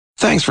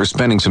Thanks for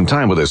spending some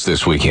time with us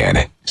this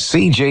weekend.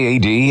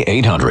 CJAD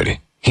 800.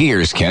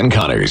 Here's Ken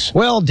Connors.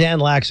 Well, Dan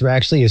Laxer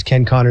actually, as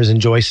Ken Connors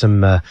enjoys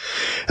some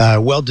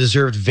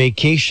well-deserved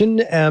vacation.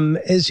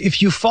 As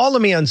if you follow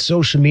me on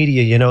social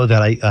media, you know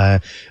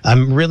that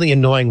I'm really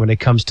annoying when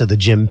it comes to the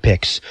gym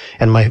pics.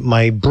 And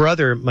my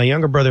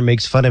younger brother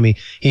makes fun of me.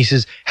 He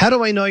says, "How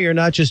do I know you're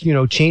not just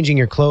changing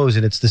your clothes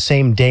and it's the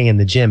same day in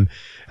the gym,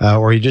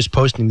 or you're just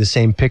posting the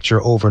same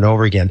picture over and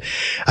over again?"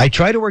 I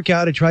try to work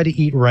out. I try to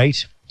eat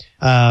right.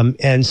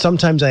 And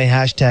sometimes I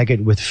hashtag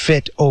it with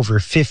fit over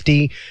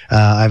 50.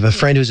 I have a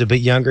friend who's a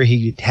bit younger.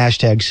 He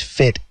hashtags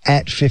fit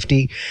at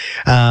 50.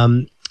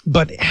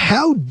 But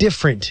how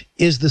different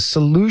is the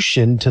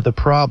solution to the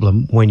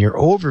problem when you're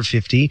over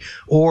 50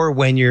 or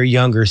when you're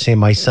younger, say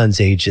my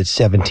son's age at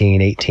 17,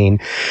 18?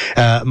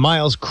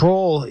 Miles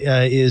Kroll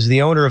is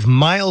the owner of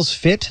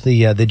Milesfit,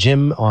 the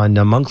gym on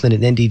Monkland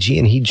at NDG,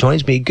 and he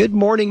joins me. Good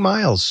morning,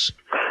 Miles.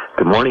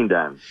 Good morning,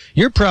 Dan.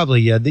 You're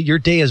probably, your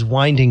day is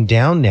winding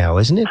down now,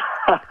 isn't it?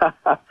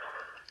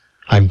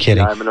 I'm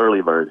kidding. I'm an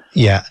early bird.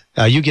 Yeah.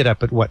 You get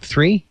up at what,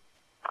 3?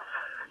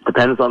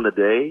 Depends on the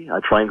day. I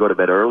try and go to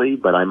bed early,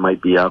 but I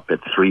might be up at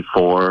 3,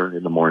 4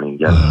 in the morning.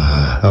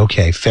 Yes.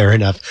 Okay, fair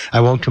enough. I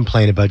won't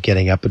complain about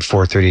getting up at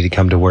 4:30 to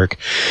come to work.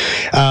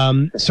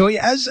 So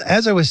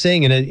as I was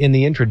saying in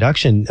the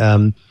introduction,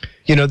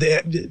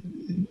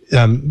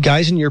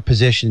 guys in your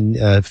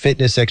position,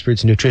 fitness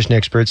experts, nutrition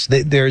experts,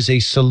 there's a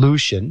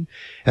solution.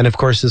 And of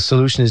course, the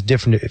solution is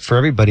different for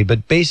everybody,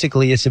 but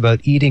basically it's about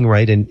eating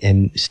right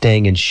and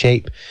staying in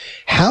shape.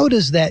 How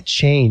does that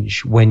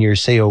change when you're,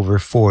 say, over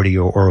 40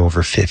 or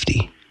over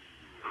 50?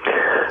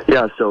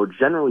 Yeah, so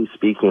generally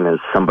speaking, as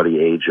somebody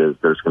ages,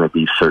 there's going to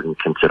be certain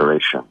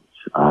considerations.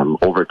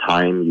 Over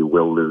time, you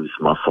will lose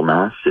muscle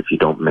mass if you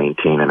don't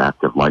maintain an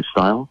active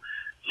lifestyle.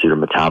 So your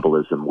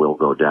metabolism will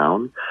go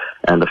down.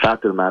 And the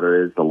fact of the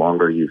matter is, the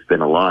longer you've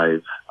been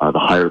alive, the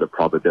higher the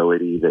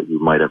probability that you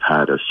might have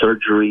had a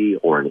surgery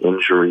or an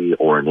injury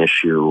or an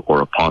issue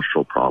or a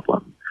postural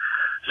problem.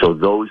 So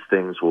those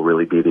things will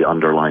really be the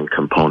underlying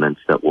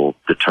components that will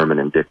determine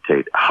and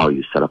dictate how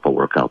you set up a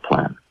workout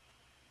plan.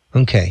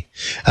 Okay.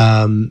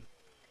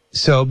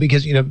 So,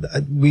 because,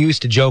 we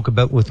used to joke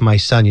about with my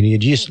son, you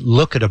just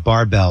look at a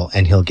barbell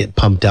and he'll get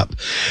pumped up.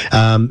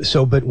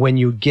 But when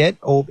you get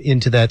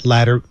into that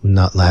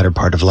not latter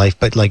part of life,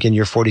 but like in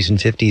your 40s and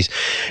 50s,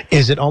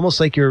 is it almost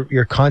like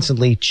you're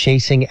constantly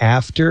chasing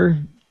after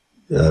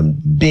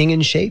being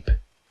in shape?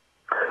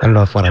 I don't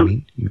know if what I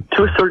mean.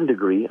 To a certain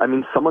degree. I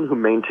mean, someone who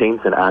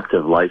maintains an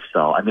active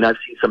lifestyle. I mean, I've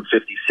seen some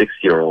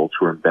 56-year-olds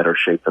who are in better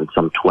shape than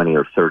some 20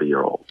 or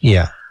 30-year-olds.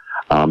 Yeah.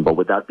 But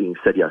with that being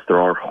said, yes, there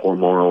are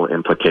hormonal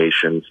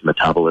implications,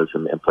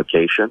 metabolism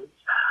implications.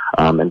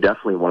 And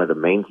definitely one of the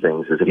main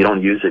things is if you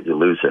don't use it, you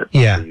lose it.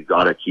 Yeah. So you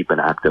got to keep an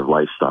active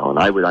lifestyle. And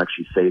I would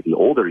actually say the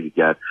older you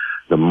get,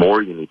 the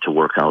more you need to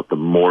work out, the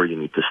more you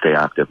need to stay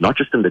active, not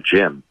just in the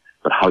gym,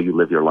 but how you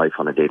live your life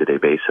on a day-to-day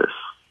basis.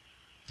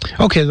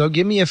 Okay, so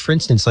give me a for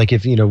instance, like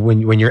if,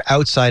 when you're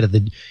outside of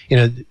the,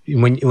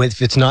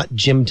 if it's not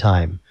gym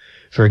time,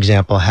 for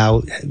example,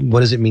 what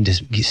does it mean to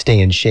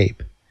stay in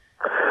shape?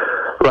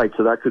 Right,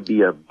 so that could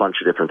be a bunch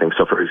of different things.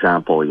 So, for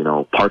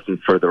example, parking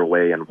further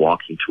away and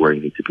walking to where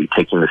you need to be,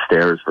 taking the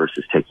stairs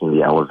versus taking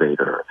the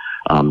elevator,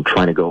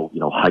 trying to go,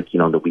 hiking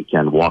on the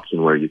weekend,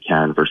 walking where you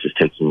can versus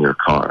taking your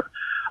car.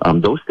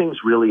 Those things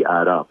really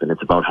add up, and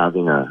it's about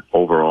having an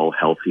overall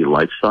healthy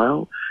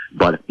lifestyle.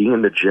 But being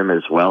in the gym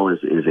as well is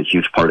a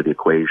huge part of the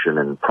equation,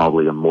 and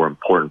probably a more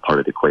important part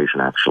of the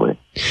equation, actually.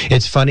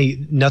 It's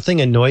funny.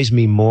 Nothing annoys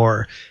me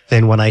more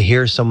than when I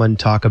hear someone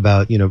talk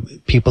about,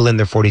 people in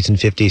their 40s and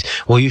 50s.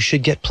 Well, you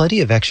should get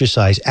plenty of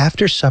exercise.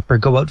 After supper,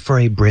 go out for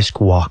a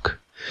brisk walk.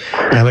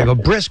 And I'm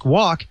like, brisk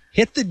walk?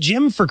 Hit the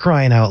gym, for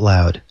crying out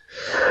loud.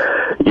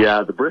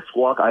 Yeah, the brisk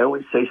walk, I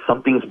always say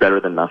something's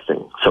better than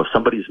nothing. So if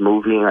somebody's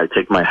moving, I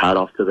take my hat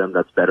off to them.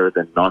 That's better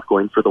than not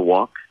going for the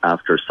walk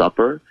after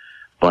supper.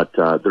 But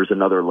there's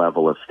another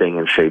level of staying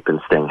in shape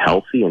and staying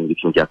healthy, and you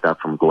can get that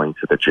from going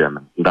to the gym.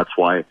 And that's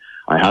why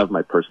I have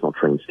my personal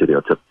training studio,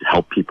 to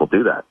help people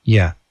do that.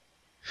 Yeah.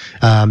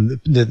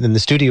 The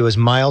studio is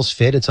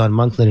Milesfit. It's on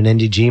Monkland and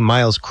NDG.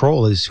 Miles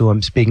Kroll is who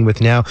I'm speaking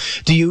with now.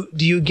 Do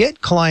you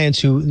get clients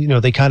who,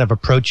 they kind of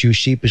approach you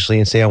sheepishly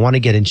and say, I want to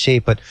get in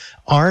shape, but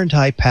aren't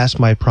I past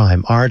my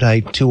prime? Aren't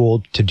I too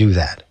old to do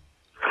that?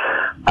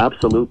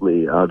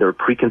 Absolutely. There are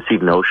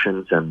preconceived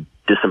notions and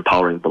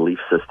disempowering belief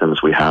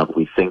systems we have.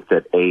 We think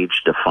that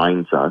age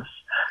defines us.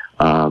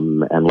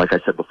 And like I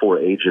said before,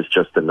 age is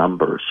just a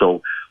number.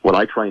 So what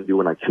I try and do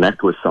when I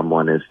connect with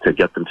someone is to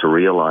get them to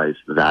realize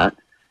that,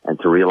 and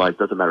to realize it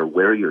doesn't matter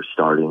where you're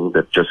starting,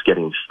 that just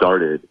getting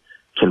started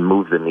can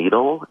move the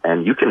needle,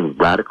 and you can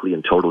radically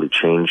and totally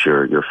change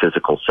your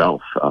physical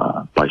self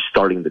by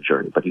starting the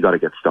journey. But you got to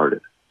get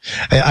started.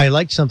 I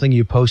liked something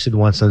you posted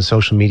once on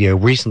social media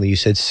recently. You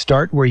said,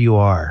 start where you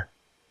are.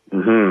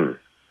 Mm-hmm.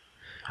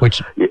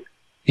 Which,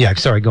 yeah,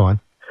 sorry, go on.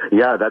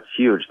 Yeah, that's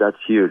huge. That's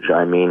huge.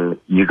 I mean,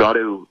 you got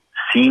to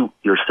see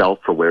yourself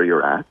for where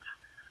you're at.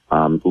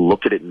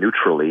 Look at it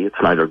neutrally. It's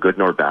neither good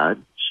nor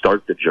bad.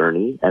 start the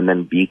journey and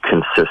then be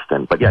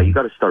consistent. But yeah, you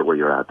got to start where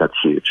you're at. That's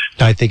huge.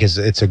 I think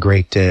it's a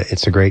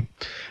great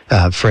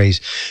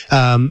phrase.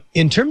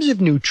 In terms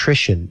of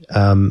nutrition,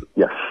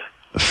 Yes.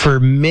 For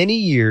many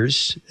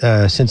years,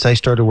 since I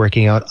started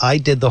working out, I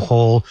did the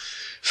whole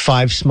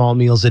 5 small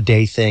meals a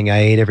day thing. I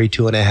ate every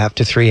 2.5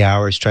 to 3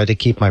 hours, tried to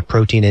keep my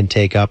protein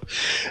intake up.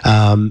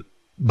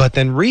 But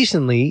then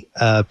recently,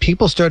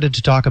 people started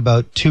to talk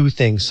about 2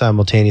 things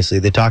simultaneously.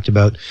 They talked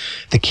about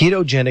the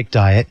ketogenic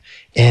diet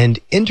and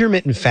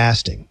intermittent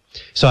fasting.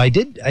 So I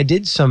did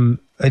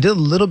a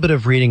little bit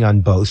of reading on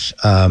both.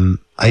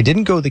 I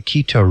didn't go the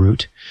keto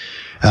route.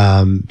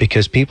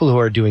 Because people who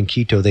are doing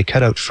keto, they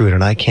cut out fruit,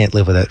 and I can't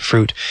live without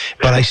fruit.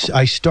 But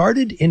I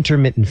started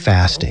intermittent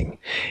fasting.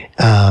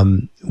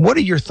 What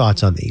are your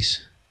thoughts on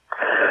these?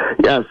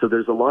 Yeah, so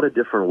there's a lot of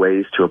different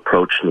ways to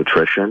approach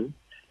nutrition.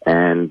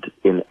 And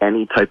in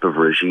any type of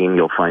regime,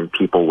 you'll find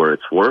people where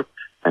it's worked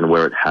and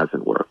where it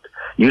hasn't worked.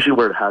 Usually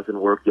where it hasn't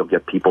worked, you'll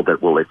get people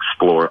that will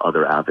explore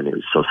other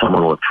avenues. So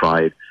someone will have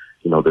tried,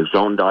 the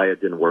zone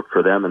diet didn't work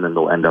for them, and then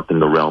they'll end up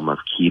in the realm of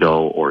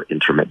keto or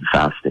intermittent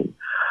fasting.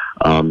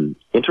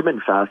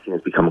 Intermittent fasting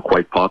has become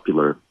quite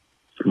popular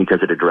because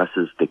it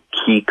addresses the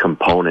key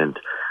component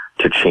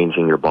to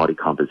changing your body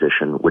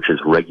composition, which is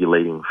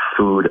regulating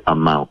food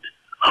amount,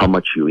 how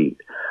much you eat.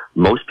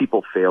 Most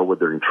people fail with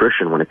their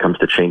nutrition when it comes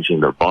to changing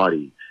their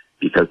body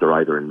because they're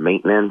either in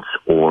maintenance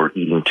or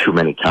eating too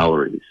many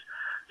calories.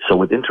 So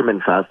with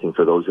intermittent fasting,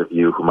 for those of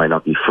you who might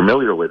not be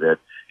familiar with it,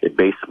 it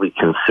basically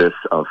consists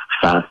of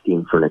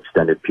fasting for an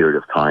extended period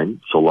of time.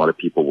 So a lot of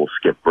people will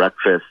skip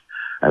breakfast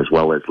as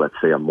well as, let's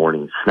say, a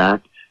morning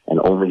snack and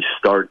only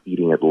start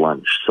eating at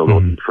lunch. So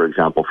they'll eat, for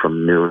example,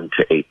 from noon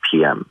to 8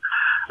 p.m.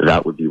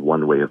 That would be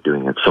one way of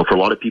doing it. So for a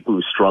lot of people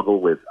who struggle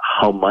with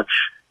how much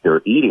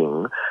they're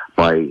eating,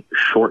 by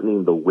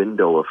shortening the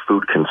window of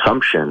food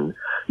consumption,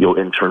 you'll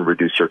in turn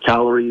reduce your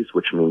calories,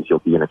 which means you'll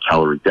be in a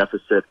calorie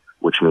deficit,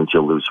 which means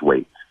you'll lose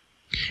weight.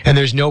 And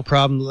there's no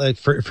problem, like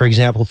for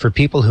example, for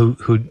people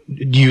who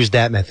use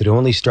that method, who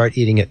only start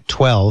eating at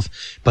 12,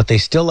 but they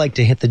still like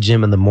to hit the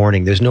gym in the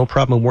morning. There's no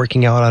problem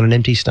working out on an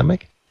empty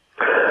stomach?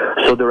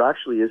 So there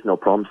actually is no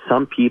problem.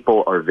 Some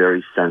people are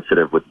very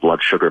sensitive with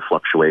blood sugar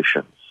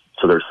fluctuations.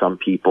 So there's some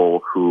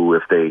people who,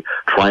 if they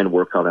try and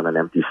work out on an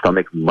empty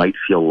stomach, might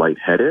feel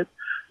lightheaded.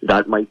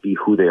 That might be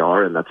who they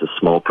are, and that's a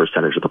small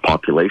percentage of the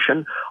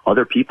population.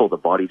 Other people, the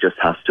body just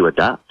has to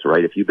adapt,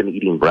 right? If you've been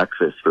eating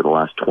breakfast for the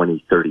last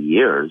 20, 30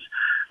 years,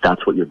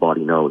 that's what your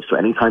body knows. So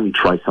anytime you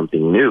try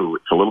something new,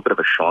 it's a little bit of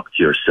a shock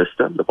to your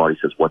system. The body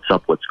says, what's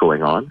up? What's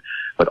going on?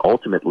 But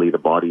ultimately, the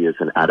body is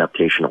an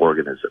adaptation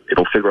organism.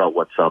 It'll figure out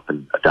what's up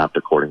and adapt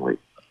accordingly.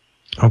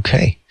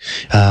 Okay.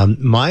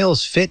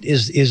 Milesfit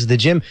is the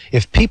gym.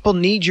 If people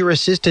need your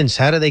assistance,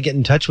 how do they get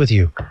in touch with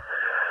you?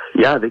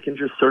 Yeah, they can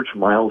just search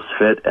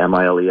Milesfit,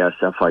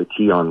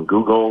 Milesfit on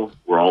Google.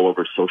 We're all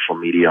over social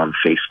media on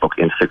Facebook,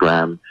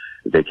 Instagram.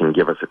 They can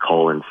give us a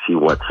call and see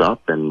what's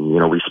up. And,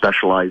 we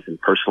specialize in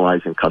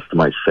personalized and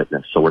customized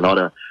fitness. So we're not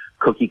a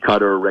cookie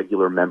cutter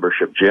regular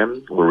membership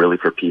gym. We're really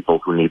for people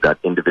who need that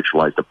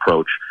individualized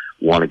approach,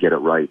 want to get it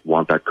right,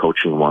 want that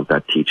coaching, want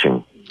that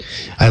teaching.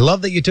 I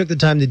love that you took the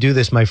time to do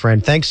this, my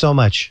friend. Thanks so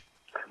much.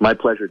 My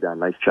pleasure, Dan.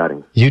 Nice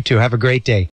chatting. You too. Have a great day.